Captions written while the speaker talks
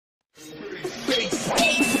Hey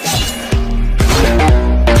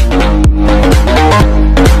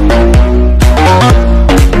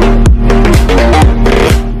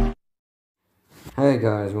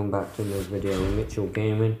guys, welcome back to another video with Mitchell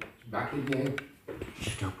Gaming. Back again.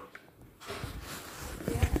 Shut up.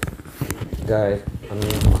 Guys, I'm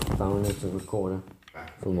using my phone as a recorder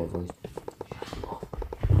for my voice.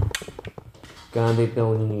 Gonna be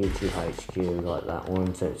building YouTube HQ like that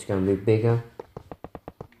one, so it's gonna be bigger.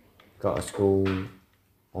 Got a school,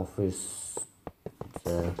 office,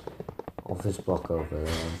 office block over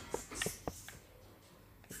there.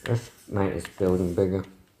 Let's make this building bigger.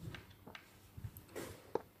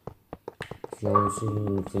 If you want to see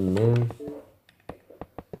anything new,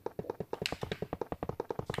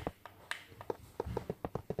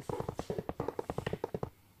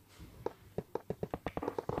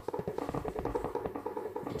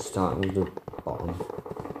 start with the bottom.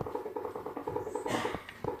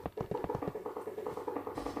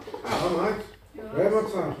 Hello, mate. Where am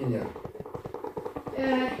I taking you?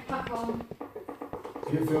 Back home.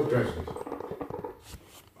 Do you feel dressed?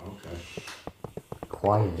 Okay.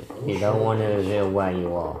 Quiet. You don't want to reveal where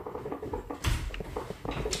you are.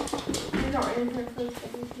 I'm not in her place.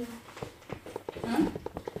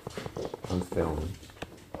 I'm filming.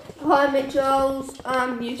 Hi, Mitchell's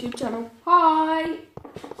YouTube channel. Hi.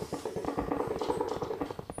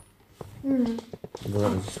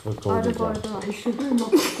 Just recorded that.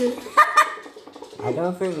 I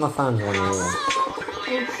don't think my fans want to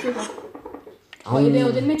hear. What are you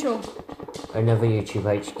building, Mitchell? Another YouTube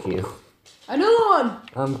HQ. Another one!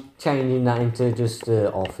 I'm changing that into just an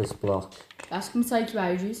office block. That's going to take you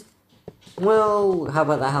ages. Well, how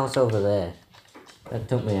about the house over there? That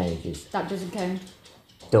took me ages. That doesn't count.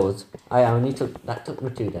 Does. That took me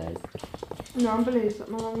 2 days. No, I believe that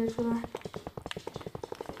my language for that.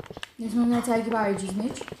 This one's going to take you ages,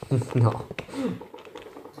 Mitch. No.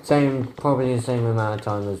 Probably the same amount of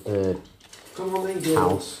time as the Come on then, girls.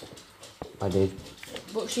 house. I did.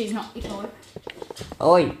 But she's not your type.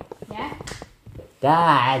 Oi! Yeah?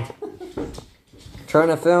 Dad! Trying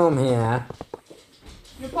to film here.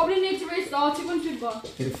 You'll probably need to restart it once we've got.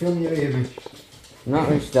 Can you film your ear, Mitch? Not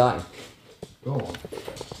restarting. Go on.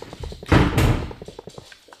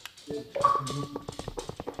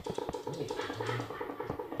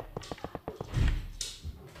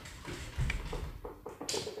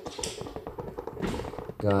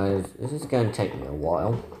 Guys, this is going to take me a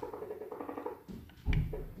while.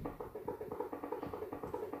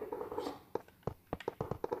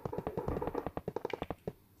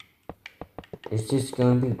 Is this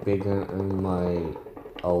going to be bigger than my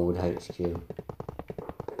old HQ?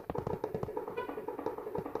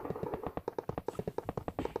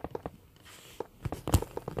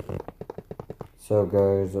 So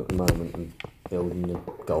guys, at the moment I'm building the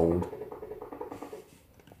gold.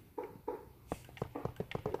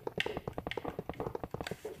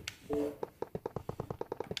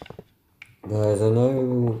 Guys, I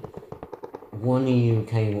know one of you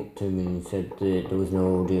came up to me and said that there was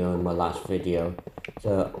no audio in my last video,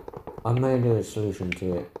 so I made a solution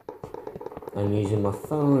to it. I'm using my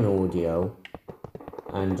phone audio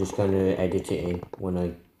and just going to edit it in when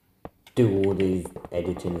I do all these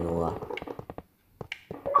editing and all that.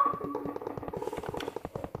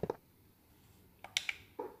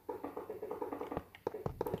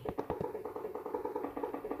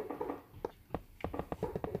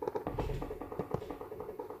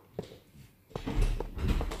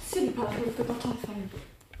 Silly part, we forgot our phone.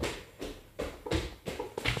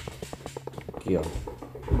 Yeah.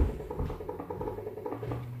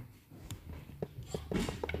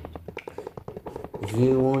 If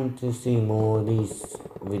you want to see more of these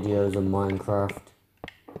videos of Minecraft,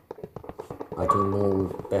 I do more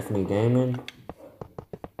with Bethany Gaming.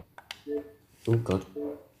 Oh god.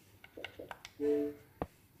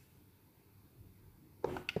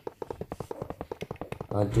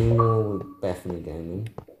 I do more with Bethany Gaming,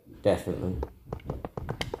 definitely.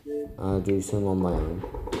 I'll do some on my own.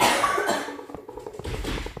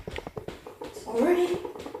 Sorry.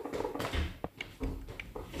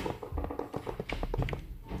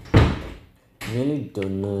 Nearly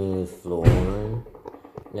done the flooring,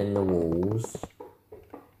 then the walls,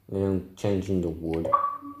 then I'm changing the wood.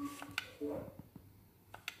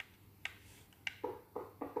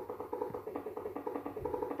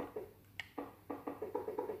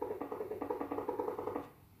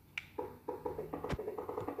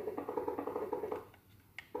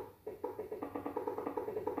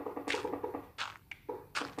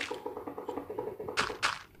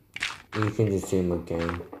 You can just see my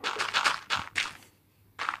game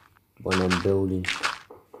when I'm building.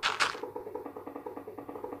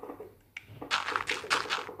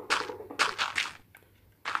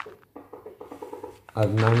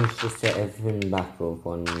 I've managed to set everything back up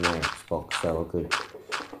on my Xbox so I could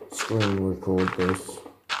screen record this.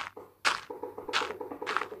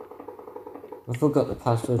 I forgot the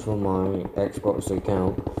password for my Xbox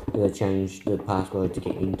account because I changed the password to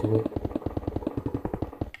get into it.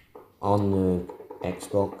 On the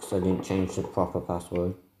Xbox, I didn't change the proper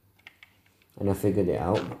password. And I figured it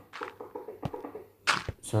out.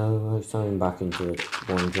 So I signed back into the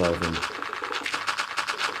OneDrive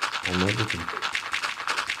and everything.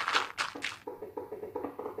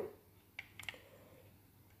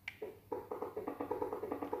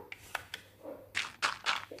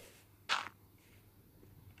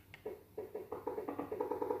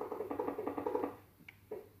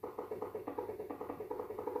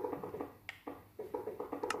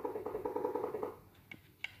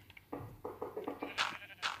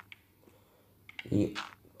 Yeah,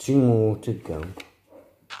 2 more to go.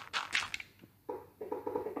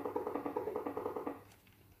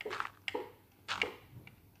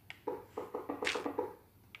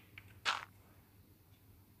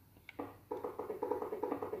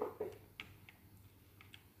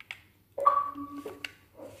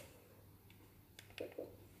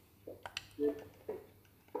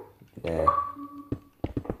 There.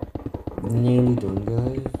 Nearly done,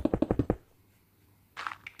 guys.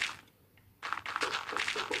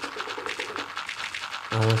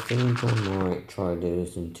 I think I might try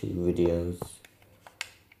this in 2 videos.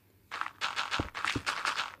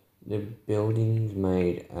 The building's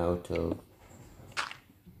made out of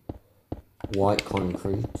white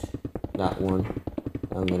concrete. That one.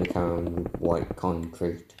 I'm gonna carry on with white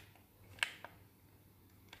concrete.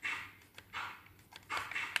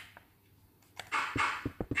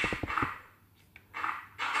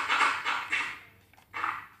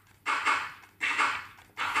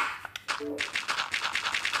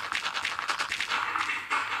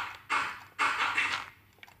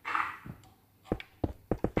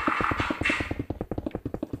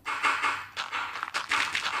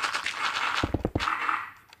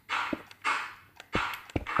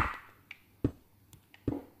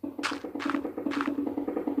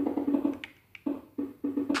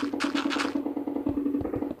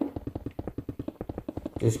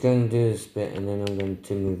 Just going to do this bit and then I'm going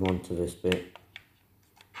to move on to this bit.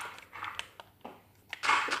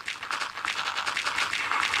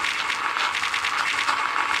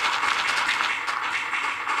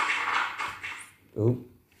 Oop.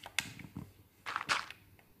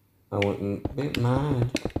 I went a bit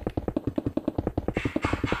mad.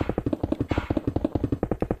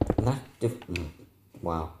 That's different.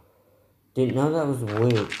 Wow. Didn't know that was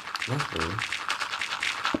weird. That's weird.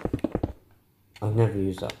 I've never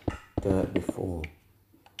used that dirt before.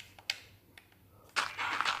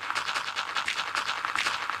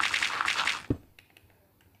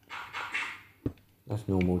 That's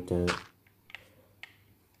normal dirt.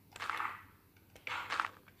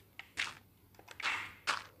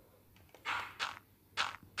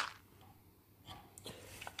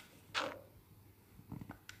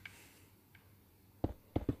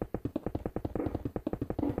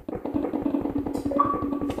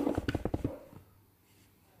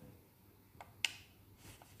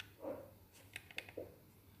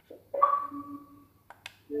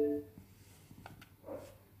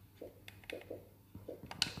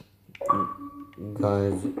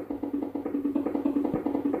 Guys,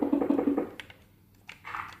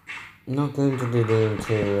 I'm not going to do the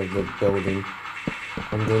interior of the building.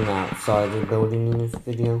 I'm doing the outside of the building in this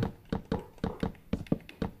video.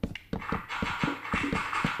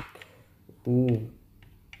 Ooh.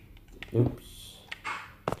 Oops.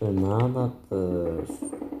 Don't know about the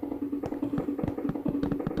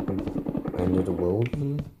end of the world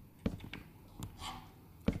here.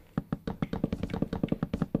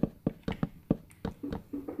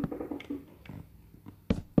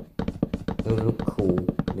 It would look cool,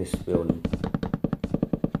 this building.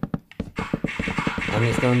 And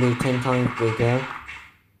it's going to be 10 times bigger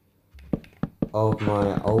of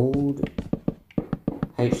my old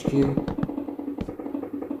HQ.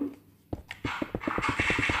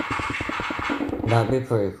 That'd be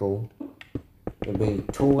pretty cool. It'd be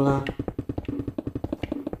taller.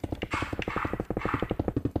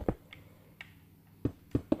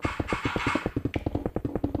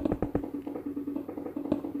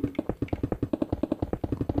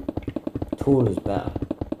 Tall is better.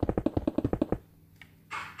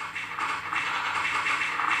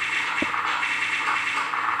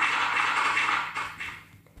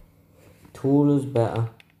 Tall is better.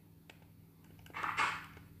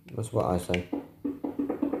 That's what I say.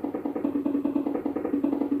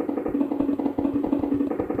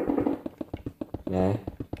 There.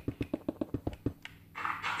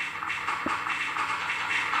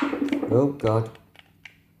 Oh god.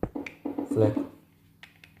 Flip.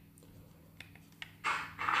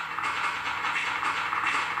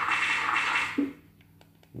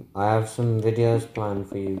 I have some videos planned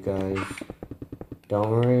for you guys. Don't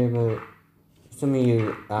worry about... Some of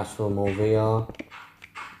you asked for more VR.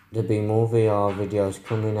 There'll be more VR videos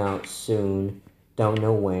coming out soon. Don't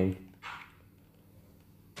know when.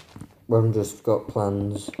 I've just got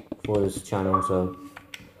plans for this channel, so...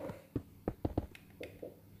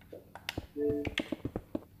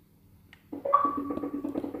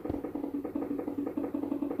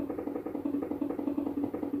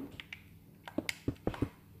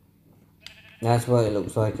 That's what it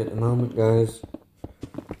looks like at the moment, guys.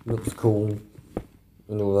 Looks cool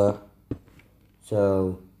and all that.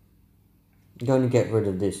 So I'm going to get rid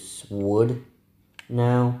of this wood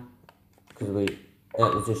now, because that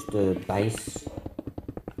was just the base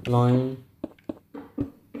line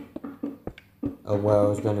of where I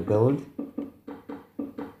was going to build.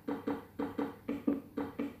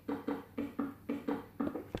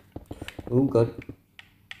 Oh god,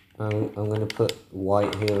 I'm going to put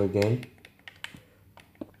white here again.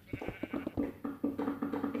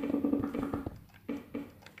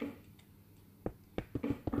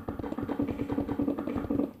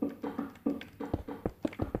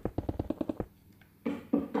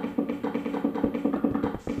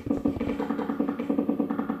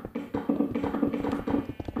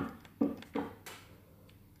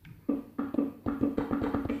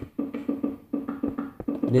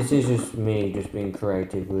 This is just me just being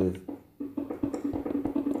creative with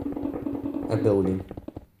a building.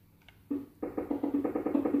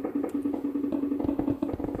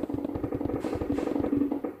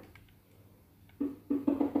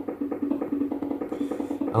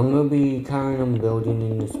 I'm going to be carrying on building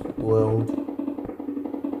in this world.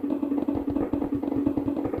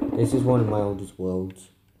 This is one of my oldest worlds.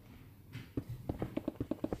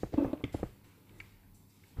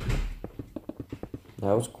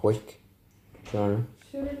 That was quick, John.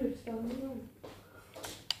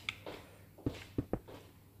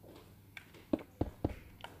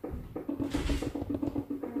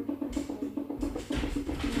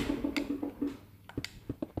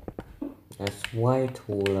 That's way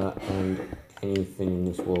taller than anything in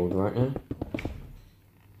this world right now.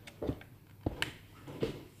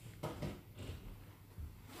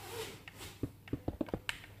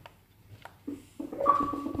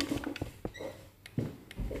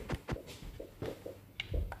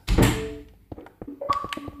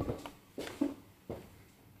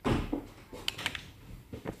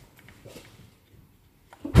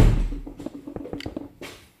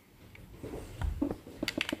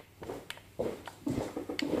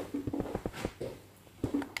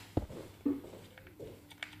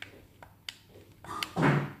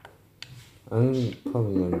 I'm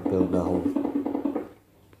probably going to build the whole...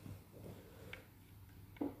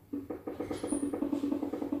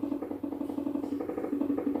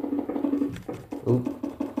 Oop.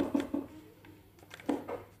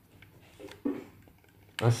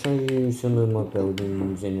 I'll show you some of my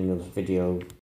buildings in another video.